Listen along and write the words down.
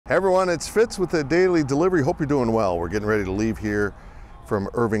Hey everyone, it's Fitz with the Daily Delivery. Hope you're doing well. We're getting ready to leave here from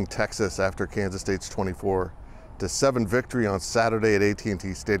Irving, Texas after Kansas State's 24-7 victory on Saturday at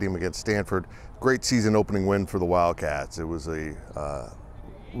AT&T Stadium against Stanford. Great season opening win for the Wildcats. It was a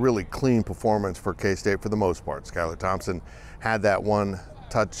really clean performance for K-State for the most part. Skylar Thompson had that one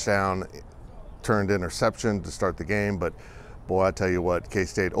touchdown turned interception to start the game, but boy, I tell you what,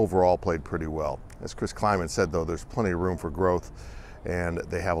 K-State overall played pretty well. As Chris Kleiman said though, there's plenty of room for growth, and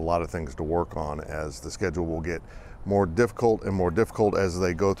they have a lot of things to work on as the schedule will get more difficult and more difficult as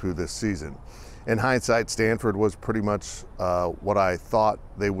they go through this season. In hindsight, Stanford was pretty much what I thought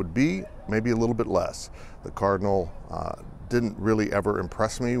they would be, maybe a little bit less. The Cardinal didn't really ever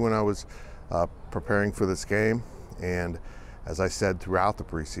impress me when I was preparing for this game, and as I said throughout the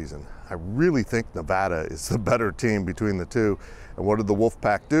preseason, I really think Nevada is the better team between the two. And what did the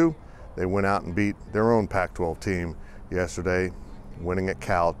Wolfpack do? They went out and beat their own Pac-12 team yesterday, winning at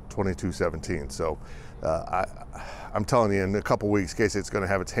Cal 22-17. So I'm telling you, in a couple weeks, K-State's going to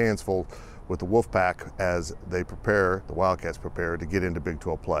have its hands full with the Wolfpack as they prepare, the Wildcats prepare to get into Big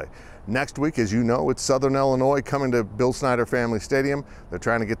 12 play. Next week, as you know, it's Southern Illinois coming to Bill Snyder Family Stadium. They're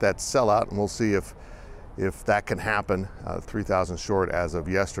trying to get that sellout, and we'll see if that can happen. 3,000 short as of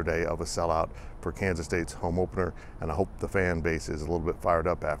yesterday of a sellout for Kansas State's home opener, and I hope the fan base is a little bit fired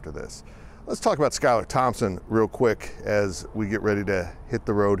up after this. Let's talk about Skylar Thompson real quick as we get ready to hit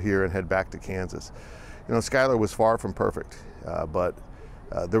the road here and head back to Kansas. You know, Skylar was far from perfect, but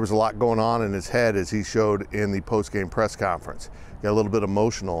there was a lot going on in his head as he showed in the post-game press conference. He got a little bit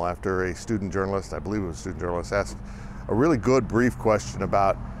emotional after a student journalist, I believe it was a student journalist, asked a really good brief question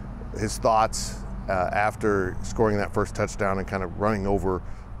about his thoughts after scoring that first touchdown and kind of running over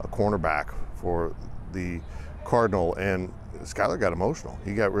a cornerback for the Cardinal. And Skylar got emotional.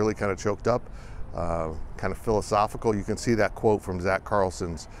 He got really kind of choked up, kind of philosophical. You can see that quote from Zach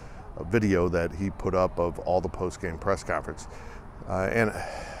Carlson's video that he put up of all the post-game press conference. And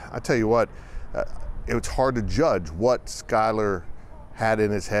I tell you what, it was hard to judge what Skylar had in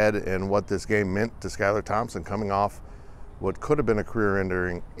his head and what this game meant to Skylar Thompson coming off what could have been a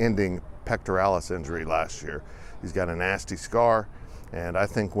career-ending pectoralis injury last year. He's got a nasty scar, and I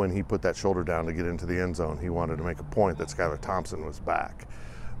think when he put that shoulder down to get into the end zone, he wanted to make a point that Skylar Thompson was back.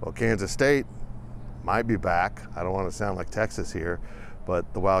 Well, Kansas State might be back. I don't want to sound like Texas here,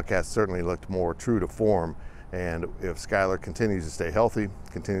 but the Wildcats certainly looked more true to form. And if Skylar continues to stay healthy,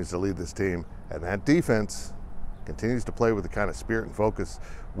 continues to lead this team, and that defense continues to play with the kind of spirit and focus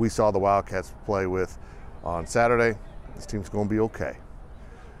we saw the Wildcats play with on Saturday, this team's going to be okay.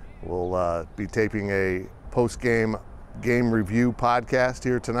 We'll be taping a post-game game review podcast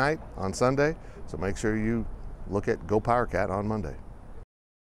here tonight on Sunday, so make sure you look at GoPowercat on Monday.